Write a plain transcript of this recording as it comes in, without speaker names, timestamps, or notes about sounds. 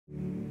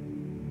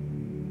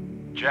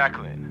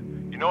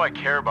Jacqueline, you know I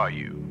care about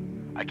you.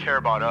 I care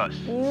about us.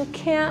 You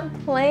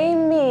can't play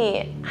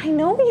me. I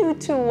know you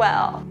too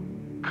well.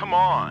 Come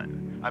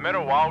on. I met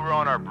her while we were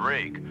on our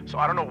break, so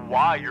I don't know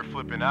why you're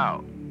flipping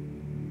out.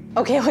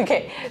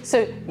 Okay.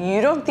 So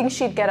you don't think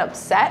she'd get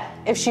upset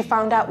if she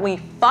found out we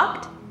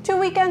fucked 2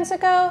 weekends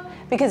ago?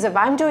 Because if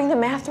I'm doing the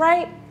math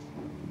right,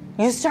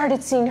 you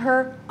started seeing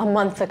her a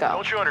month ago.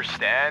 Don't you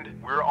understand?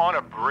 We were on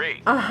a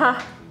break.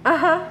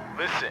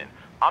 Listen,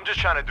 I'm just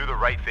trying to do the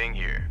right thing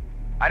here.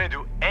 I didn't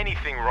do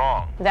anything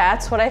wrong.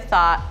 That's what I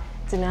thought.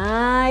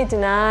 Deny,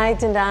 deny,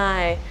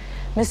 deny.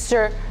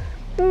 Mr.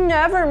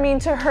 Never mean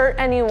to hurt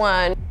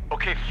anyone.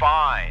 Okay,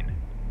 fine.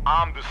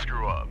 I'm the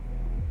screw up.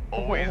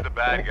 Always the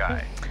bad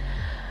guy.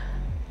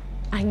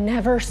 I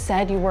never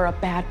said you were a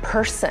bad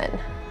person.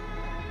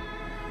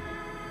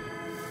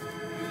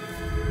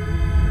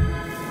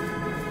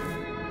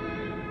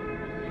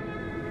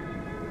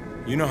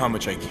 You know how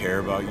much I care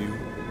about you?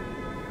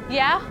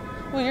 Yeah?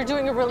 Well, you're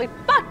doing a really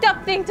fucked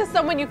up thing to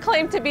someone you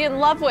claim to be in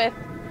love with.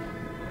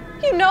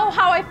 You know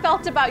how I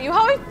felt about you,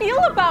 how I feel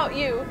about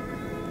you.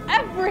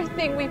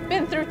 Everything we've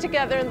been through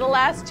together in the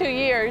last 2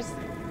 years.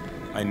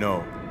 I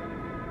know,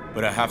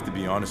 but I have to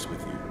be honest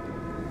with you.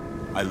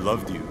 I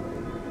loved you,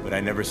 but I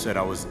never said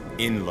I was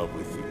in love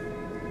with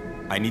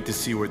you. I need to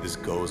see where this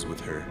goes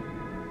with her.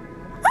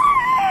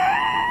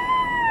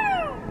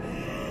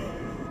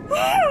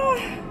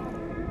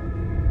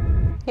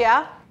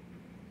 Yeah?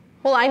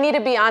 Well, I need to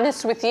be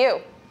honest with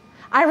you.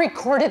 I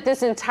recorded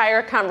this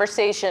entire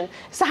conversation,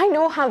 so I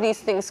know how these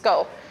things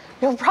go.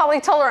 You'll probably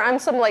tell her I'm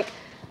some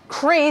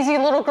crazy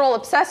little girl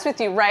obsessed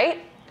with you, right?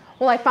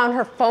 Well, I found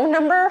her phone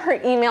number, her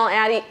email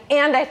ID,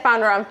 and I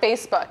found her on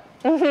Facebook.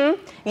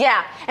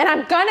 Yeah, and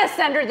I'm gonna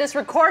send her this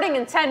recording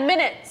in 10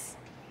 minutes.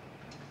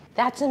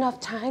 That's enough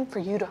time for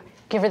you to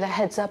give her the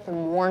heads up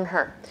and warn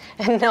her.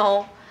 And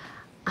no,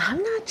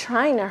 I'm not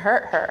trying to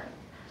hurt her.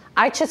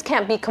 I just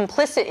can't be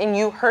complicit in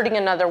you hurting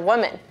another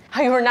woman.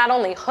 How you were not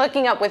only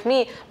hooking up with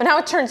me, but now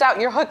it turns out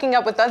you're hooking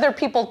up with other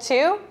people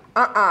too?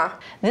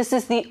 This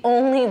is the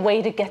only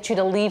way to get you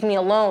to leave me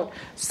alone.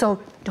 So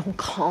don't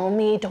call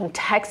me, don't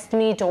text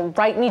me, don't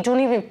write me, don't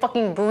even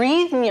fucking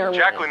breathe near me.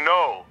 Jacqueline,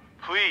 no.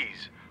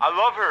 Please. I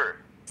love her.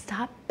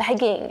 Stop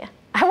begging.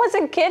 I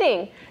wasn't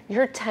kidding.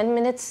 Your 10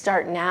 minutes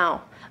start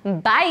now.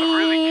 Bye. I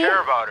really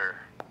care about her.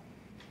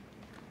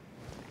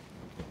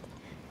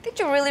 Did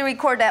you really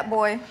record that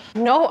boy?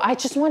 No, I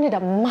just wanted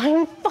to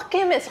mind-fuck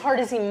him as hard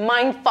as he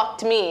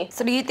mind-fucked me.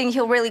 So do you think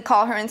he'll really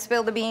call her and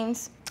spill the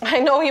beans? I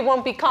know he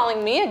won't be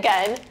calling me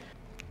again.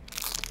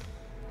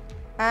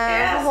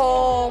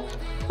 Asshole.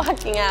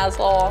 Fucking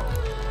asshole.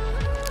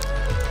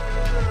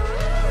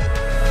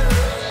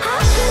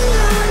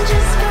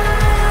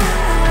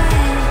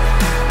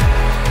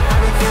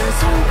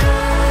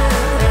 Good.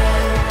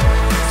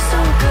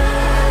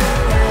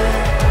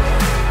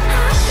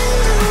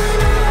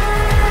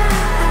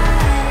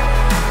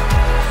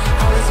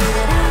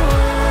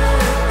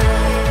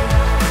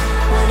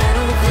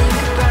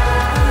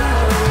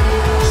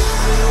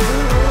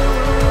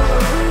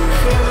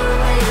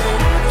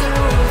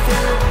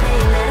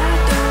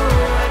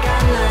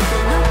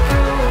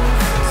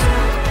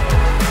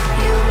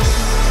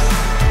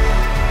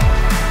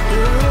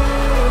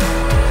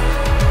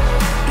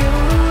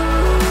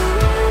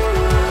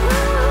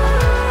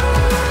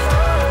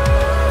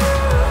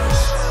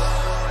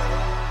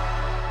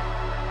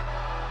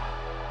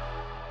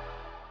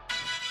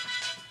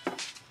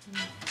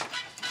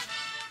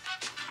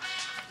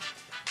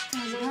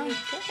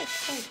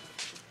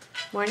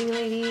 Morning,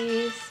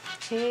 ladies.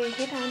 Hey,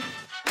 Don.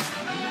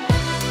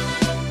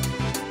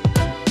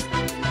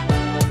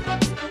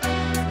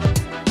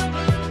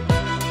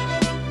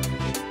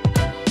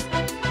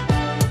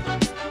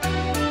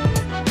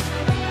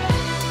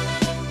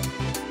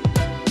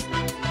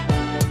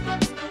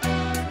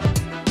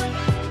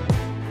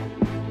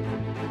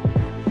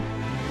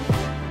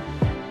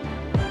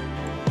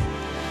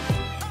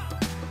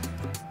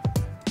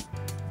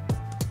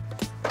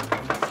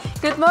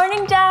 Good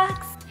morning,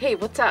 Jax. Hey,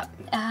 what's up?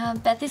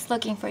 Beth is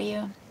looking for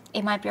you.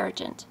 It might be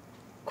urgent.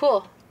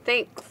 Cool,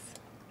 thanks.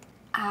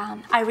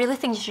 I really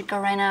think you should go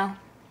right now.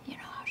 You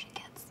know how she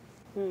gets.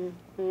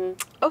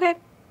 Okay,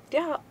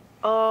 yeah,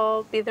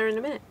 I'll be there in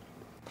a minute.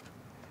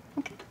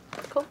 Okay.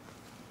 Cool.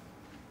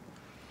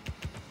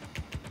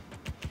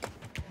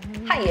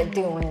 How you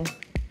doing?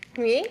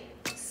 Me?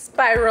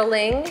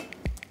 Spiraling.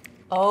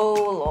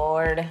 Oh,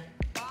 Lord.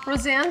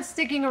 Roseanne's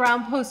sticking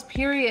around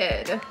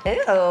post-period.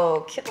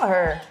 Ew, kill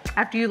her.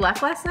 After you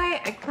left last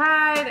night, I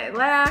cried, I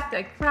laughed,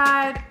 I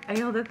cried, I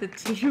yelled at the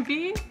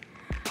TV,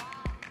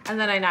 and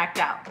then I knocked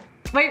out.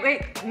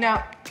 Wait,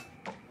 no.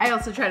 I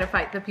also tried to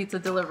fight the pizza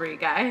delivery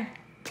guy.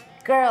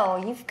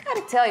 Girl, you've got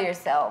to tell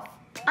yourself,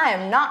 I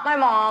am not my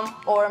mom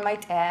or my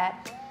dad.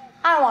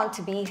 I want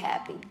to be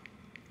happy.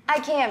 I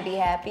can't be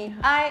happy.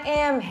 I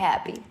am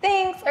happy.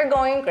 Things are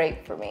going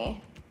great for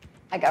me.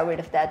 I got rid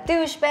of that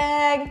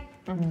douchebag.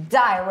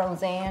 Die,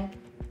 Roseanne.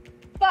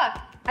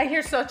 Fuck, I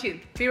hear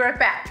Sochi. Be right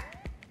back.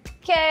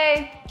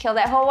 Okay, kill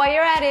that hoe while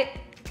you're at it.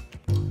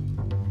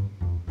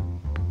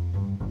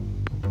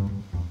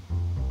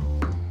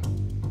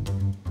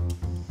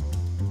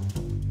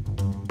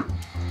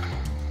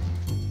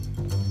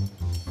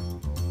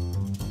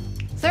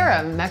 there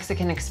a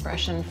Mexican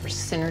expression for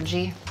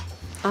synergy?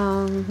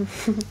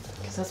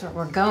 Because that's what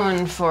we're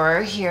going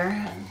for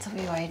here at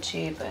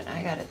WIG, but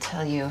I gotta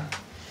tell you,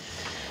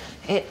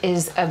 it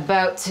is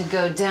about to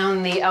go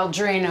down the El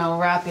Drano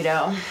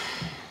Rapido.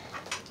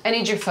 I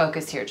need your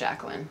focus here,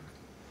 Jacqueline.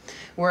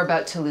 We're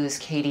about to lose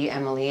Katie,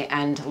 Emily,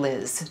 and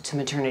Liz to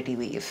maternity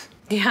leave.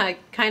 Yeah, I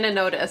kind of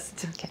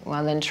noticed. Okay,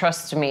 well then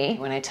trust me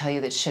when I tell you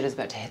that shit is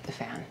about to hit the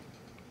fan.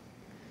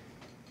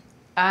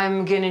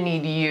 I'm gonna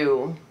need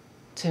you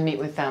to meet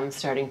with them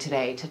starting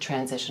today to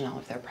transition all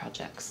of their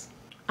projects.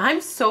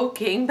 I'm so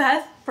game,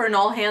 Beth, for an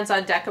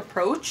all-hands-on-deck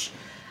approach.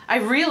 I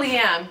really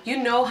am.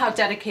 You know how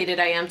dedicated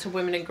I am to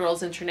Women and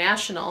Girls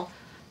International.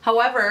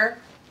 However,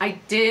 I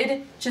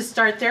did just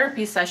start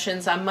therapy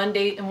sessions on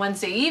Monday and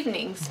Wednesday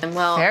evenings. And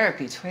well,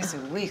 therapy twice a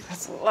week,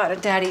 that's a lot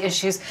of daddy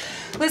issues.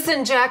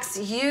 Listen, Jax,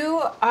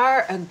 you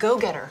are a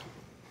go-getter.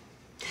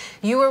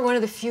 You are one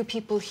of the few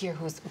people here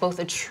who's both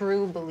a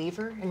true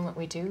believer in what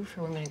we do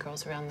for women and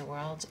girls around the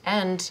world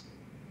and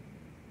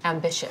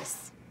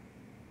ambitious.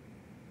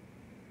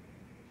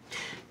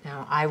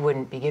 Now, I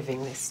wouldn't be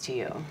giving this to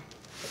you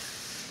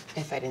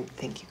if I didn't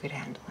think you could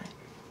handle it.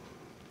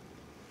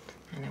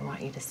 And I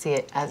want you to see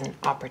it as an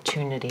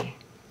opportunity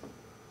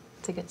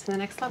to get to the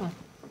next level.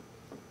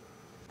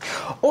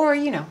 Or,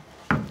 you know,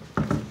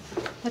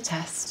 a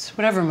test,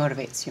 whatever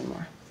motivates you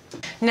more.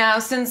 Now,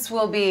 since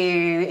we'll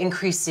be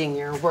increasing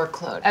your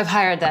workload, I've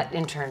hired that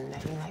intern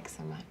that you like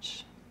so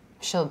much.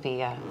 She'll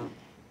be a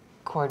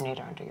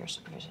coordinator under your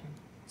supervision.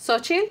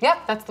 Sochi?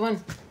 Yep, that's the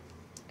one.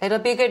 It'll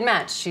be a good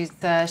match. She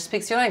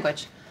speaks your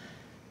language.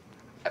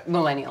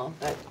 Millennial,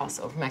 but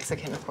also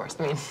Mexican, of course.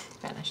 I mean,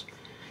 Spanish.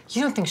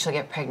 You don't think she'll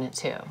get pregnant,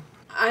 too?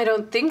 I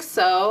don't think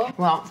so.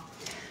 Well,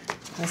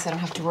 at least I don't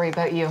have to worry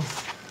about you.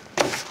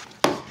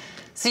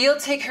 So you'll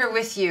take her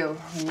with you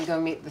when you go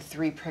meet the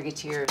 3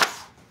 prigateers.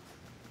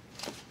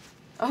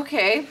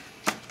 Okay.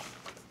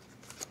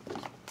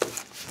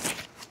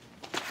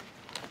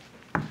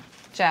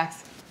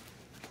 Jax,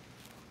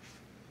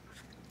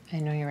 I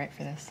know you're right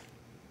for this.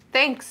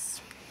 Thanks.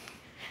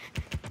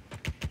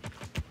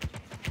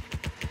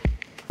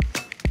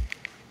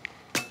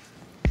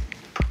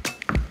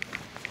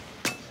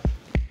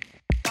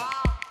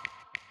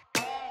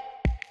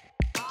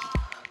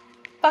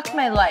 Fuck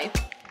my life.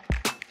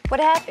 What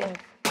happened?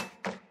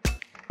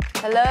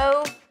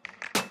 Hello?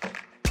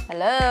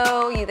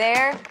 Hello, you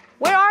there?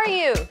 Where are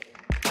you?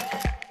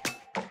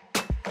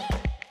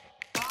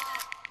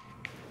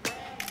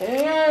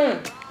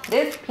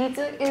 This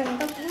pizza is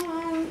the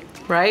one.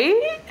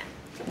 Right?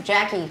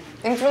 Jackie,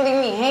 thanks for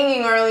leaving me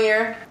hanging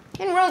earlier.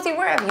 And Rosie,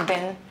 where have you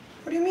been?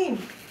 What do you mean?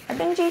 I've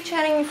been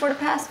G-chatting you for the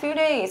past few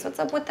days. What's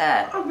up with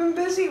that? I've been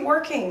busy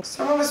working.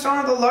 Some of us don't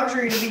have the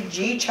luxury to be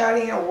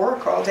G-chatting at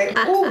work all day.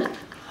 Ooh.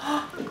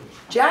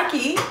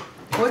 Jackie,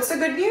 what's the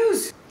good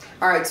news?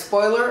 All right,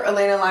 spoiler,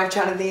 Elena live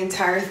chatted the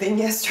entire thing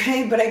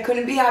yesterday, but I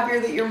couldn't be happier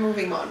that you're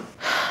moving on.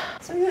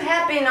 So you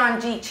have been on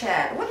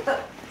G-chat. What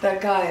the?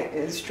 That guy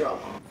is drama.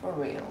 For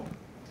real.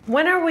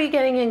 When are we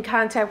getting in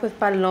contact with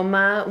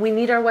Paloma? We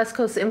need our West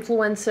Coast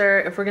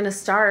influencer if we're gonna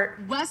start.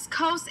 West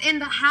Coast in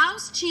the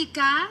house,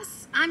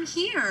 chicas. I'm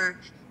here.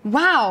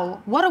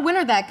 Wow, what a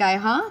winner that guy,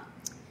 huh?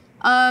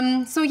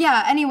 So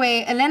yeah,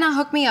 anyway, Elena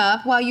hooked me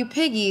up while you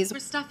piggies We're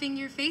stuffing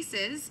your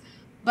faces.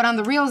 But on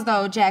the reels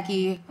though,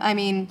 Jackie, I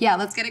mean, yeah,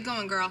 let's get it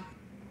going, girl.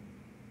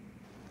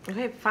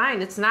 Okay,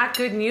 fine. It's not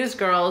good news,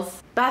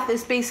 girls. Beth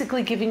is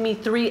basically giving me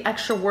 3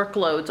 extra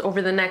workloads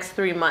over the next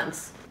 3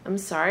 months. I'm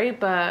sorry,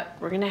 but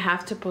we're gonna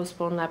have to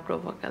postpone La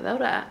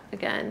Provocadora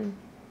again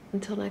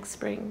until next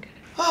spring.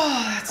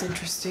 Oh, that's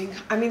interesting.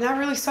 I mean, that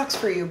really sucks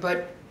for you,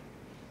 but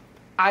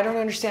I don't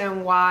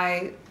understand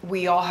why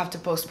we all have to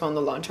postpone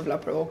the launch of La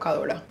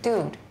Provocadora.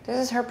 Dude, this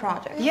is her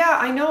project. Yeah,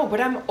 I know, but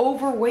I'm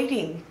over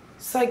waiting.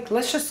 It's like,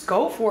 let's just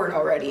go for it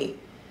already.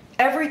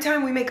 Every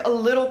time we make a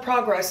little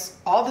progress,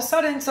 all of a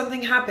sudden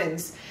something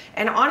happens.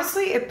 And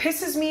honestly, it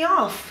pisses me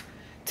off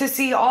to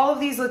see all of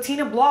these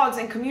Latina blogs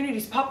and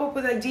communities pop up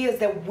with ideas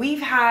that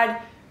we've had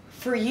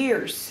for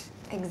years.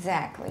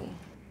 Exactly.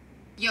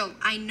 Yo,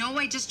 I know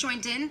I just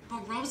joined in,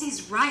 but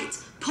Rosie's right.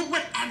 Put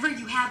whatever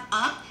you have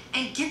up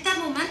and get that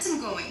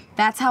momentum going.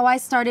 That's how I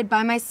started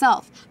by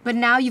myself. But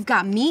now you've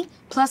got me,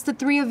 plus the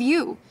 3 of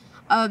you.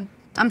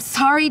 I'm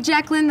sorry,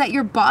 Jacqueline, that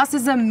your boss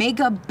is a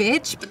mega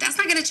bitch. But that's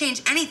not gonna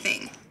change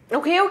anything.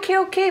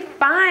 Okay,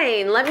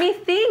 fine. Let me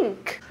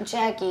think.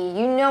 Jackie,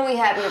 you know we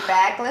have your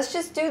back. Let's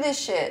just do this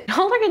shit.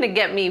 Y'all are gonna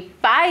get me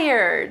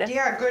fired.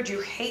 Yeah, good,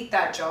 you hate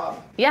that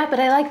job. Yeah, but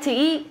I like to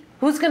eat.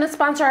 Who's gonna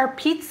sponsor our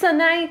pizza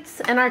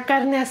nights and our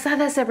carne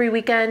asadas every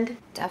weekend?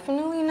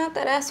 Definitely not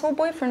that asshole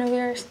boyfriend of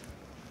yours.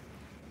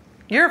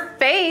 Your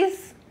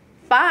face?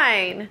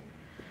 Fine.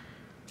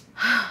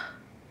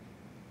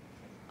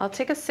 I'll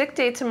take a sick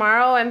day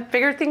tomorrow and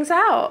figure things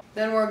out.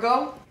 Then we'll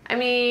go? I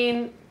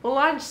mean, we'll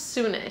launch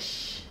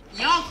soonish.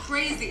 Y'all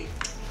crazy.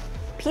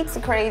 Pizza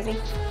crazy.